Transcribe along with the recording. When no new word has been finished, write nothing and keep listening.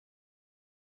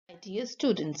Dear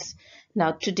students,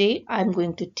 now today I'm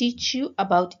going to teach you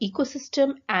about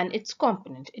ecosystem and its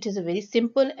component. It is a very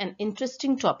simple and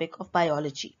interesting topic of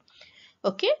biology.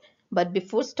 Okay, but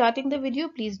before starting the video,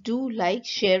 please do like,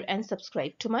 share and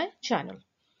subscribe to my channel.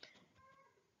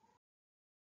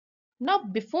 Now,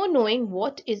 before knowing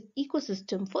what is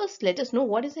ecosystem, first let us know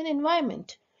what is an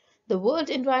environment. The word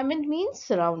environment means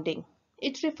surrounding.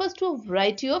 It refers to a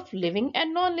variety of living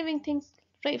and non-living things,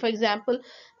 right? For example,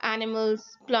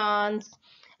 animals, plants,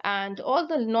 and all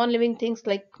the non-living things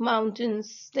like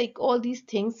mountains, like all these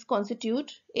things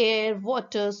constitute air,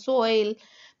 water, soil,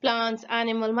 plants,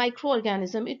 animal,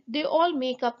 microorganism. They all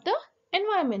make up the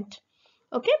environment.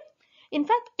 Okay. In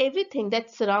fact, everything that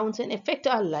surrounds and affects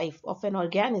our life of an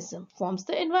organism forms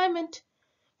the environment.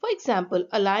 For example,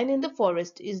 a lion in the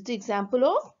forest is the example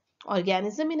of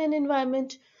organism in an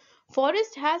environment.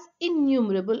 Forest has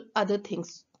innumerable other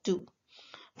things too.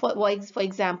 For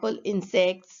example,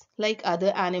 insects like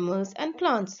other animals and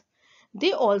plants.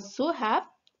 They also have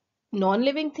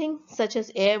non-living things such as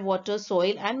air, water,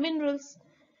 soil and minerals.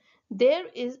 There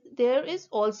is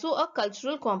also a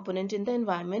cultural component in the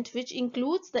environment which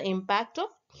includes the impact of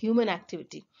human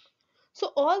activity.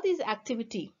 So all these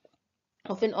activity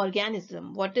of an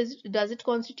organism, does it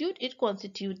constitute? It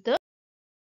constitutes the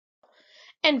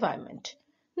environment.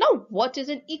 Now, what is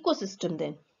an ecosystem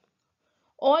then?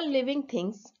 All living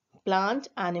things, plant,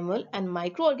 animal, and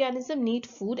microorganism need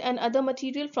food and other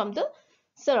material from the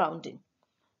surrounding.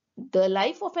 The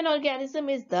life of an organism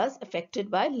is thus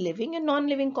affected by living and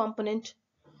non-living component.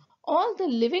 All the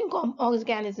living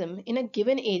organisms in a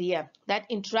given area that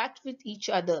interact with each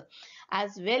other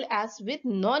as well as with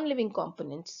non-living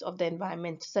components of the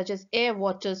environment such as air,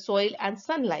 water, soil and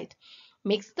sunlight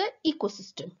makes the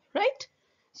ecosystem, right?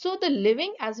 So the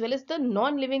living as well as the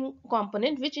non-living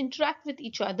component which interact with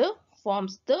each other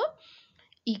forms the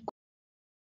ecosystem.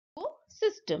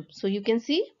 So you can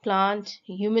see plant,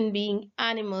 human being,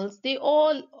 animals, they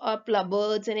all are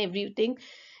birds and everything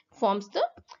forms the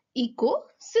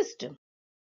ecosystem.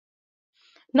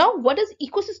 Now, what does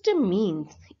ecosystem mean?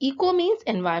 Eco means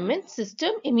environment,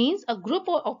 system it means a group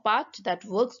or part that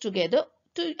works together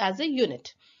as a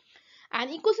unit. An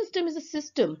ecosystem is a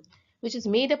system which is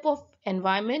made up of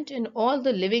environment and all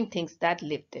the living things that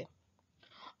live there.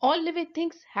 All living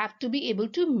things have to be able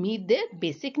to meet their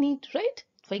basic needs, right?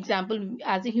 For example,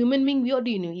 as a human being, what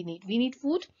do we need? We need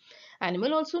food.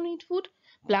 Animal also need food.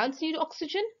 Plants need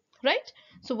oxygen, right?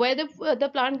 So where the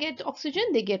plant get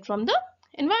oxygen, they get from the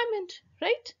environment,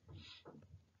 right?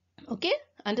 Okay,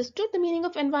 understood the meaning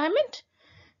of environment?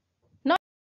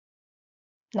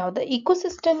 Now the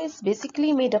ecosystem is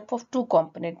basically made up of two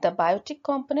components, the biotic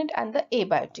component and the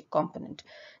abiotic component.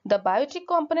 The biotic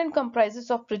component comprises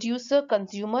of producer,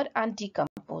 consumer and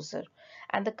decomposer.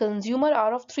 And the consumer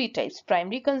are of three types,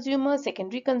 primary consumer,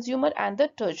 secondary consumer and the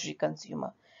tertiary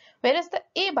consumer. Whereas the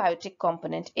abiotic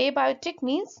component, abiotic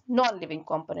means non-living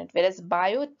component, whereas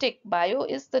biotic, bio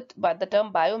is the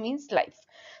term bio means life.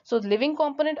 So the living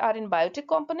component are in biotic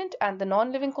component and the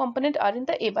non-living component are in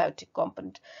the abiotic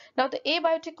component. Now the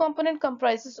abiotic component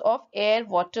comprises of air,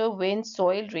 water, wind,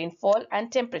 soil, rainfall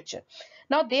and temperature.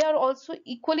 Now they are also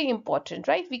equally important,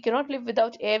 right? We cannot live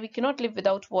without air, we cannot live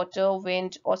without water,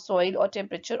 wind or soil or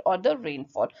temperature or the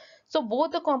rainfall. So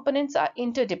both the components are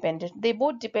interdependent. They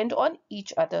both depend on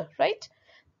each other, right?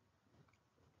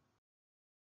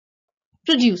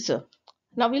 Producer.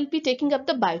 Now we'll be taking up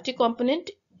the biotic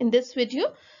component in this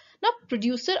video. Now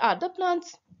producer are the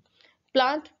plants.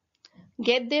 Plant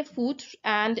get their food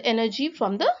and energy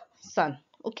from the sun,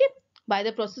 okay, by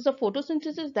the process of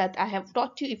photosynthesis that I have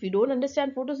taught you. If you don't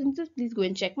understand photosynthesis, please go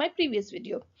and check my previous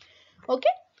video.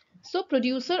 Okay, so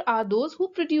producer are those who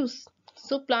produce.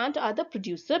 So plant are the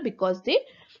producer because they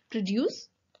produce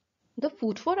the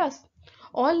food for us.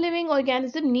 All living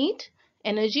organisms need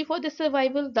energy for their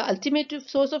survival. The ultimate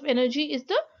source of energy is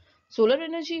the solar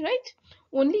energy, right?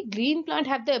 Only green plant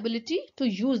have the ability to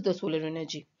use the solar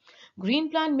energy. Green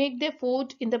plant make their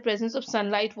food in the presence of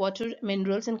sunlight, water,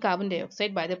 minerals and carbon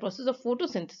dioxide by the process of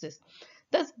photosynthesis.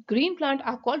 Thus, green plant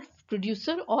are called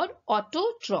producer or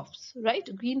autotrophs, right?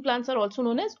 Green plants are also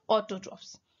known as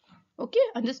autotrophs. Okay,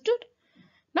 understood?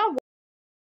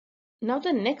 Now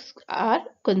the next are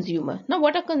consumer. Now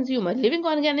what are consumer? Living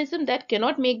organisms that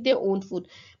cannot make their own food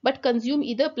but consume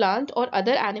either plant or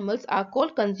other animals are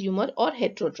called consumer or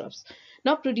heterotrophs.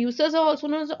 Now producers are also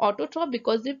known as autotroph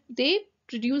because they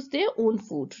produce their own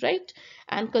food, right?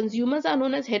 And consumers are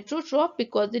known as heterotroph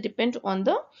because they depend on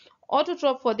the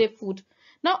autotroph for their food.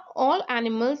 Now, all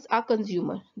animals are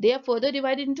consumer. They are further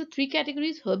divided into three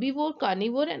categories: herbivore,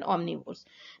 carnivore, and omnivores.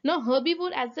 Now,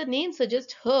 herbivore, as the name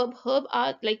suggests, herb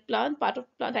are like plant, part of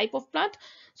plant, type of plant.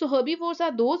 So, herbivores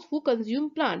are those who consume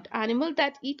plant. Animals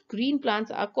that eat green plants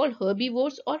are called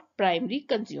herbivores or primary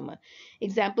consumer.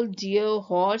 Example: deer,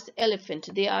 horse, elephant.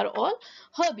 They are all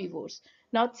herbivores.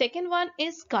 Now, second one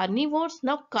is carnivores.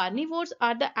 Now, carnivores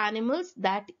are the animals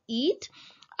that eat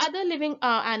other living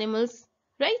animals,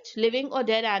 right? Living or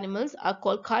dead animals are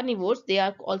called carnivores. They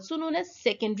are also known as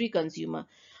secondary consumer.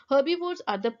 Herbivores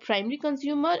are the primary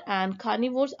consumer and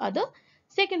carnivores are the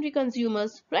secondary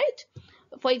consumers, right?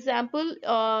 For example,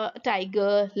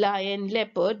 tiger, lion,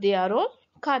 leopard, they are all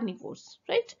carnivores,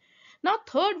 right? Now,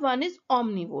 third one is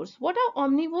omnivores. What are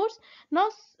omnivores? Now,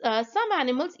 some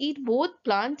animals eat both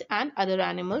plant and other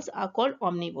animals are called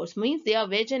omnivores. Means they are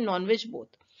veg and non-veg both.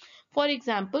 For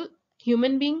example,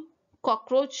 human being,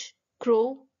 cockroach,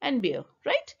 crow, and bear,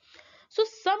 right? So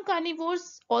some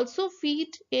carnivores also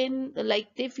feed in,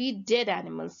 like they feed dead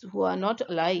animals who are not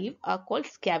alive, are called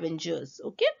scavengers.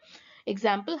 Okay.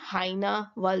 Example: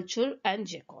 hyena, vulture, and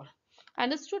jackal.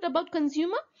 Understood about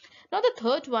consumer? Now the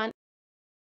third one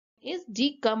is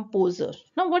decomposer.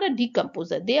 Now what are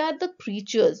decomposer? They are the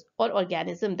creatures or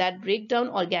organisms that break down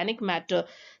organic matter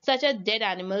such as dead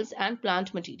animals and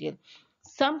plant material.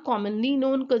 Some commonly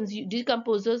known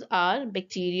decomposers are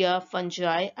bacteria,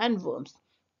 fungi, and worms.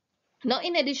 Now,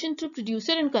 in addition to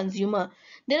producer and consumer,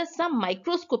 there are some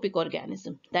microscopic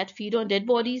organisms that feed on dead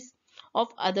bodies of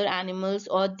other animals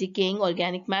or decaying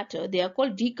organic matter. They are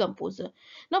called decomposer.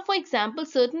 Now, for example,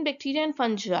 certain bacteria and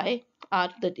fungi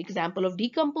are the example of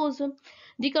decomposer.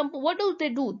 What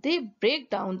do? They break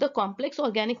down the complex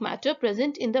organic matter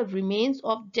present in the remains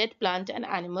of dead plant and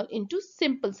animal into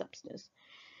simple substance.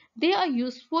 They are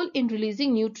useful in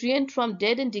releasing nutrient from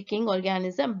dead and decaying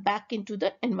organism back into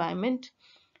the environment.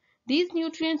 These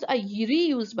nutrients are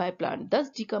reused by plant. Thus,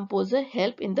 decomposer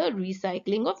help in the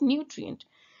recycling of nutrient.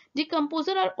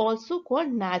 Decomposer are also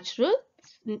called natural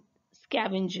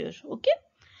scavenger. Okay,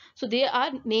 so they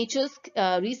are nature's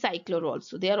recycler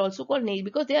also. They are also called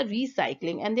because they are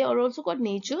recycling, and they are also called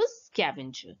nature's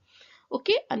scavenger.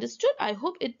 Okay, understood? I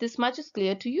hope this much is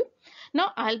clear to you.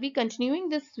 Now I'll be continuing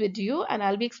this video and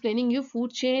I'll be explaining you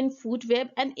food chain, food web,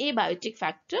 and abiotic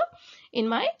factor in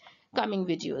my coming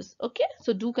videos. Okay,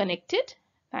 so do connect it.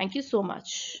 Thank you so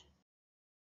much.